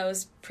mentioned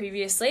those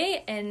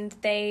previously, and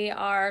they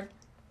are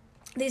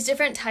these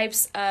different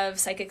types of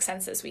psychic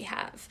senses we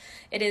have.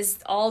 It is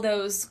all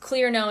those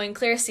clear knowing,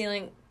 clear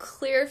feeling,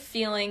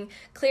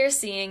 clear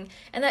seeing,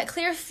 and that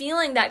clear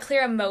feeling, that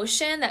clear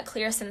emotion, that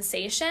clear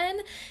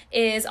sensation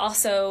is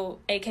also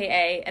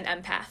AKA an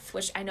empath,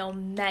 which I know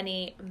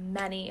many,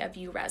 many of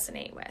you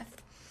resonate with.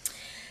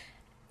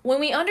 When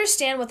we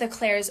understand what the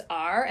clairs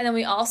are, and then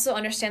we also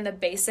understand the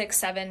basic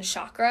 7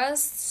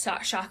 chakras,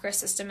 chakra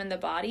system in the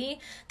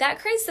body, that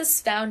creates this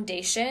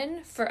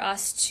foundation for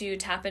us to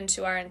tap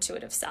into our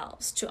intuitive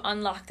selves, to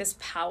unlock this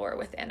power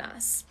within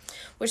us,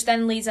 which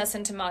then leads us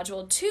into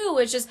module 2,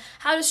 which is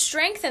how to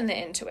strengthen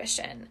the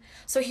intuition.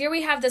 So here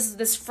we have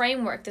this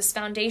framework, this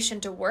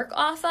foundation to work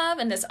off of,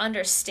 and this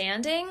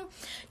understanding.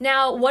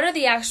 Now, what are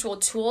the actual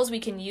tools we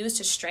can use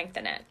to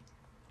strengthen it?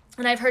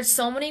 And I've heard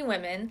so many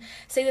women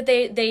say that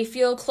they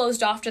feel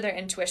closed off to their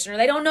intuition, or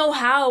they don't know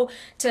how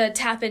to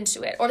tap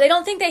into it, or they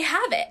don't think they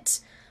have it.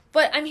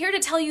 But I'm here to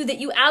tell you that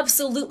you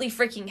absolutely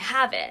freaking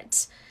have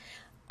it.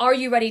 Are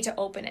you ready to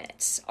open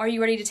it? Are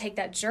you ready to take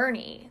that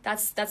journey?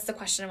 That's the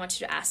question I want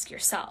you to ask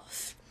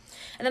yourself.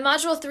 And then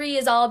module 3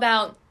 is all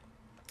about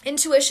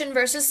intuition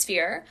versus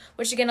fear,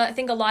 which again, I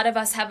think a lot of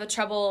us have a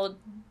trouble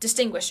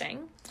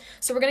distinguishing.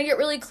 So we're going to get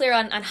really clear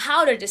on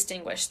how to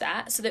distinguish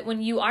that, so that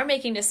when you are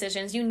making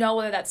decisions, you know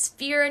whether that's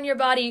fear in your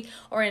body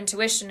or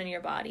intuition in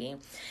your body.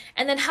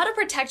 And then how to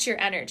protect your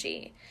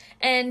energy.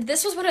 And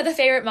this was one of the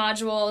favorite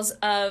modules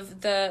of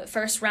the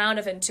first round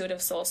of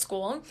Intuitive Soul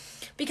School,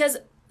 because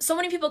so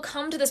many people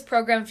come to this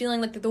program feeling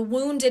like they're the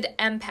wounded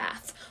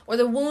empath or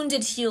the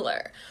wounded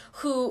healer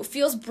who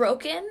feels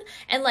broken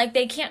and like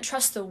they can't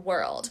trust the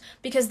world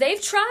because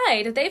they've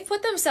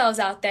put themselves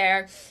out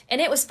there and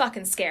it was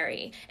fucking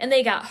scary and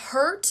they got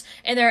hurt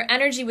and their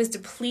energy was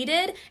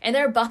depleted and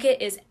their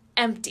bucket is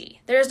empty.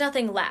 There's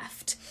nothing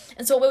left.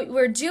 And so what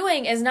we're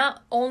doing is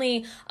not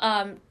only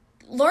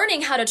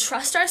learning how to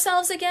trust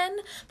ourselves again,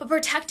 but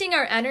protecting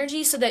our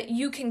energy so that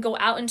you can go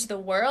out into the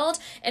world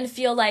and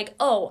feel like,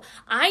 oh,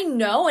 I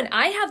know and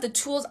I have the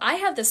tools, I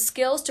have the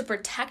skills to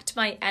protect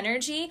my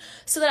energy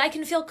so that I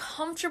can feel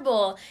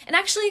comfortable and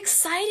actually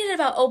excited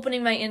about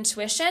opening my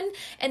intuition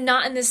and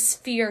not in this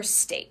fear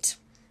state.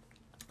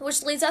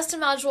 Which leads us to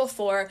module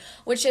 4,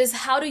 which is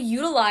how to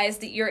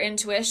utilize your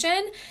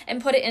intuition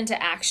and put it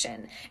into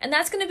action. And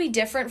that's going to be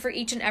different for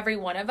each and every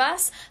one of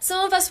us.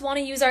 Some of us want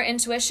to use our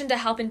intuition to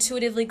help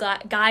intuitively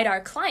guide our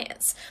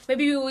clients.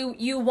 Maybe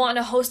you want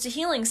to host a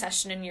healing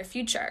session in your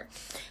future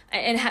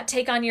and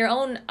take on your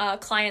own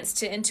clients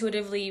to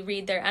intuitively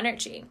read their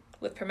energy,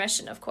 with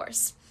permission, of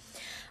course.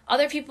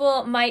 Other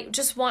people might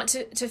just want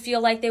to feel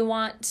like they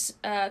want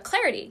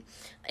clarity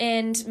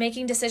and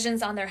making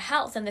decisions on their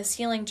health and this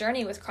healing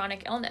journey with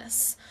chronic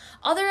illness.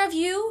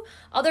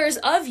 Others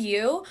of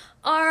you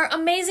are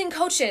amazing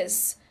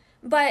coaches,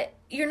 but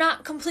you're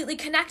not completely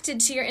connected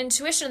to your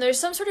intuition. There's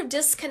some sort of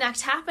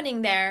disconnect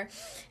happening there,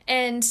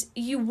 and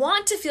you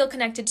want to feel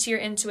connected to your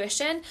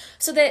intuition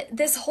so that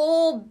this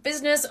whole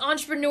business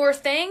entrepreneur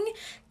thing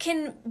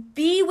can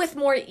be with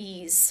more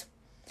ease.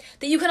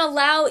 That you can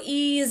allow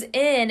ease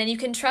in and you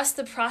can trust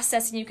the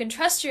process and you can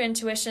trust your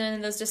intuition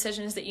and those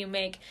decisions that you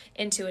make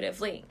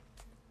intuitively.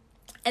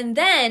 And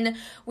then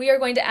we are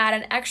going to add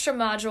an extra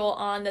module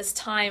on this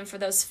time for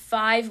those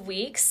 5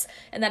 weeks.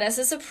 And that is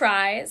a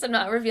surprise. I'm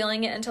not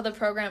revealing it until the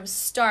program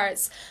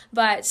starts.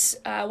 But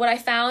what I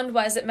found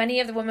was that many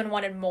of the women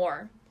wanted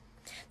more.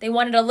 They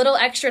wanted a little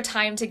extra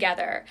time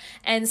together.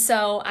 And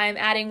so I'm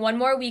adding 1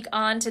 more week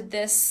on to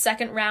this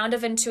second round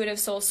of Intuitive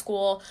Soul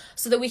School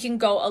so that we can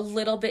go a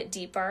little bit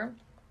deeper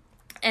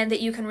and that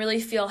you can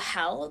really feel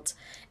held.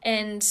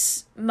 And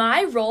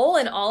my role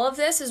in all of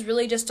this is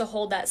really just to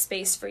hold that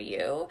space for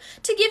you,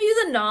 to give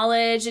you the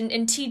knowledge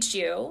and teach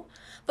you,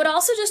 but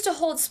also just to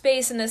hold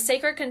space in this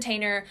sacred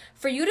container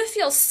for you to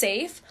feel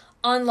safe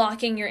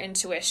unlocking your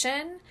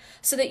intuition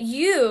so that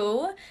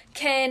you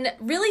can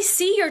really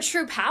see your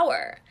true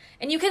power.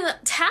 And you can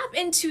tap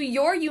into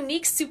your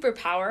unique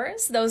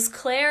superpowers, those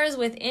clairs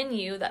within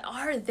you that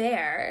are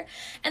there,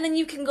 and then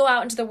you can go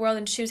out into the world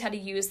and choose how to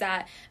use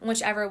that in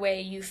whichever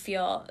way you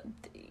feel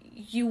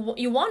you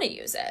want to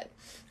use it.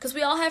 Because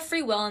we all have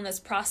free will in this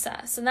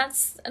process, and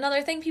that's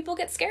another thing people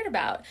get scared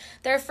about.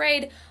 They're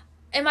afraid,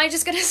 am I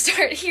just going to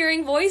start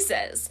hearing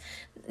voices?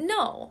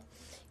 No,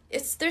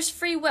 there's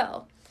free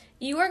will.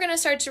 You are going to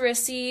start to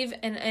receive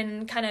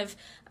and kind of,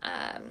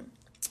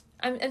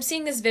 I'm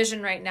seeing this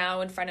vision right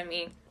now in front of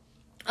me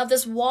of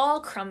this wall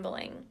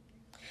crumbling.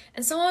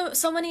 And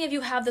so many of you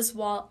have this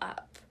wall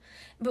up.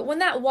 But when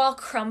that wall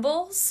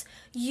crumbles,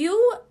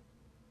 you,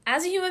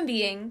 as a human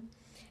being,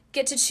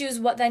 get to choose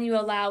what then you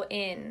allow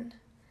in.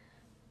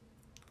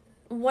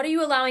 What are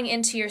you allowing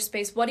into your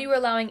space? What are you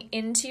allowing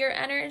into your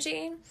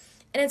energy?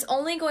 And it's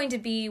only going to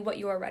be what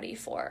you are ready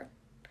for.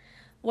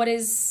 What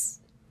is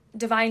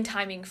divine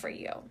timing for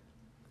you?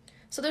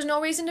 So there's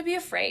no reason to be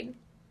afraid.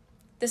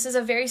 This is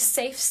a very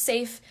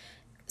safe,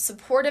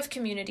 supportive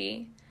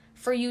community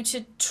for you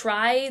to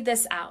try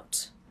this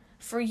out,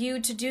 for you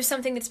to do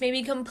something that's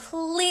maybe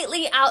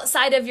completely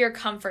outside of your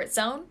comfort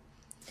zone,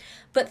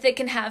 but that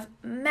can have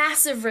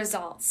massive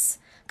results.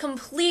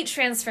 complete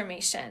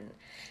transformation.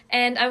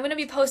 And I'm going to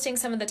be posting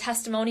some of the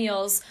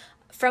testimonials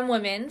from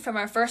women from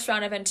our first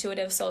round of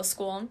Intuitive Soul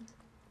School.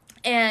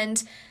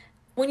 And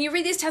when you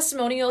read these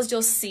testimonials,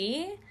 you'll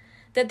see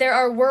that there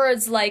are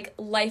words like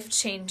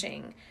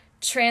life-changing,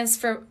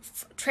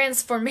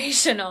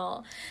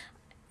 transformational,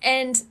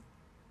 and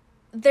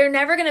they're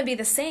never going to be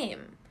the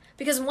same.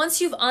 Because once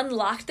you've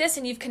unlocked this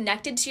and you've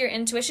connected to your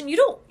intuition,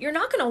 you're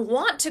not going to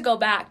want to go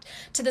back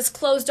to this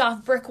closed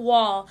off brick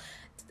wall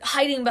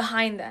hiding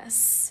behind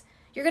this.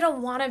 You're going to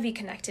want to be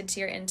connected to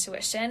your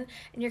intuition,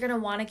 and you're going to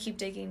want to keep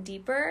digging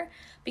deeper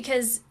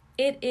because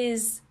it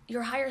is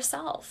your higher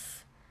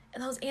self,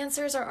 and those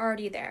answers are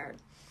already there.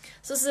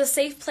 So this is a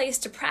safe place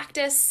to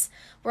practice.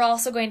 We're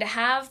also going to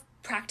have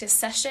practice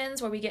sessions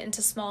where we get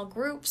into small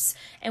groups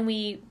and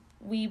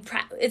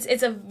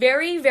it's a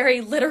very,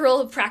 very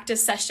literal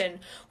practice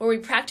session where we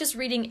practice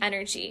reading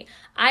energy.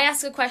 I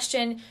ask a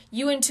question,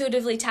 you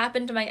intuitively tap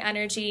into my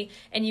energy,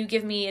 and you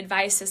give me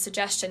advice, a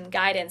suggestion,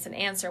 guidance, an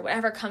answer,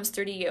 whatever comes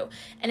through to you.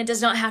 And it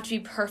does not have to be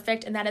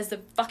perfect, and that is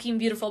the fucking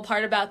beautiful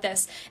part about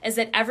this, is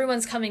that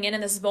everyone's coming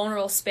in this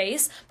vulnerable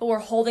space, but we're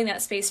holding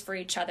that space for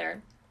each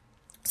other.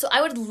 So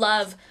I would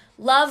love,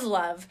 love,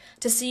 love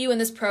to see you in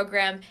this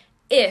program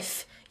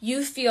if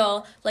you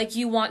feel like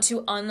you want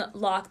to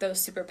unlock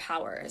those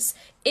superpowers.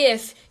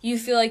 If you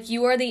feel like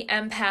you are the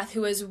empath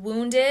who is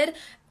wounded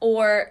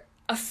or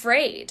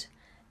afraid,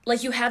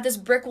 like you have this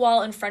brick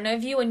wall in front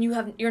of you and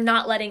you're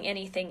not letting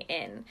anything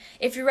in.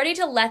 If you're ready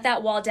to let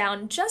that wall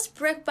down, just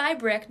brick by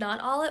brick,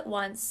 not all at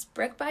once,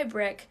 brick by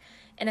brick,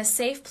 in a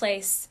safe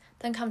place,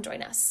 then come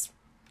join us.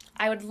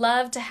 I would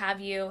love to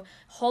have you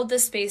hold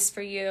this space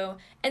for you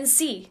and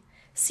see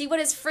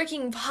what is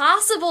freaking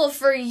possible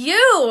for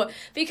you,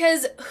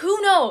 because who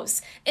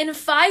knows, in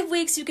 5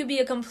 weeks you could be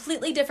a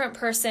completely different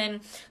person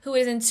who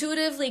is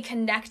intuitively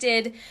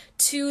connected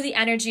to the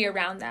energy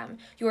around them,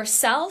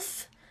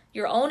 yourself,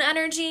 your own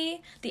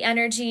energy, the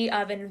energy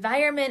of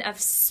environment, of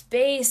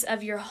space,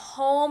 of your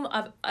home,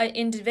 of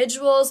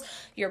individuals,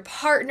 your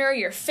partner,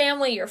 your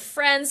family, your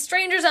friends,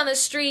 strangers on the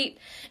street,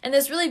 in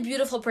this really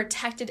beautiful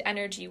protected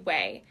energy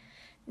way.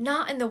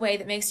 Not in the way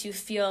that makes you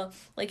feel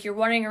like you're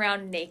running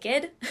around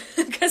naked,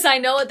 because I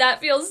know what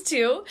that feels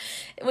too.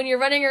 When you're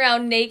running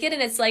around naked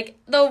and it's like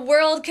the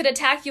world could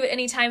attack you at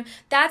any time,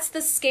 that's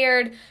the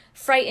scared,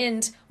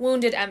 frightened,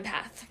 wounded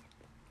empath.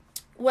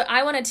 What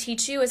I want to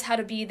teach you is how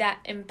to be that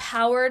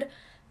empowered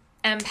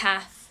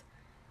empath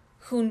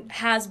who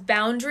has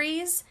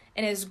boundaries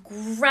and is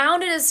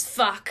grounded as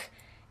fuck,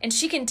 and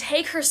she can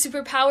take her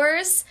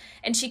superpowers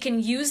and she can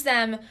use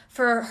them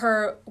for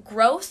her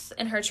growth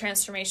and her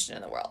transformation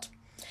in the world.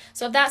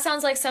 So if that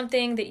sounds like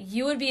something that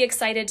you would be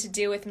excited to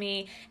do with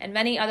me and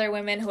many other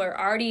women who are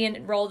already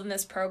enrolled in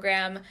this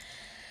program,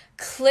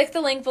 click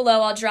the link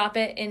below. I'll drop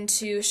it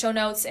into show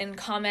notes and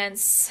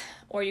comments,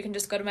 or you can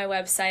just go to my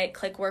website,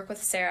 click Work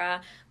with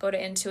Sarah, go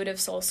to Intuitive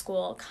Soul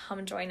School,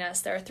 come join us.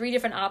 There are 3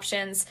 different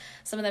options.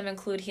 Some of them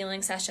include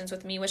healing sessions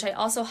with me, which I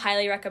also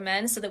highly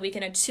recommend so that we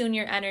can attune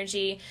your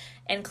energy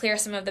and clear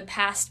some of the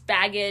past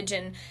baggage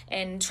and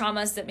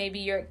traumas that maybe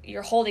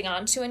you're holding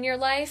on to in your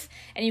life,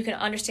 and you can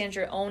understand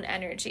your own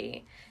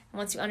energy. And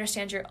once you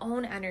understand your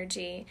own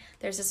energy,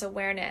 there's this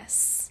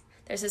awareness.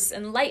 There's this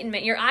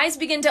enlightenment. Your eyes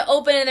begin to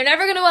open and they're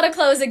never going to want to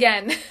close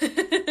again.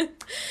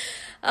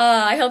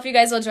 I hope you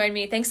guys will join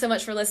me. Thanks so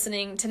much for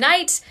listening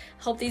tonight.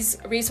 Hope these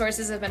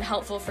resources have been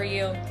helpful for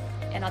you,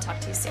 and I'll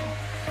talk to you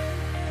soon.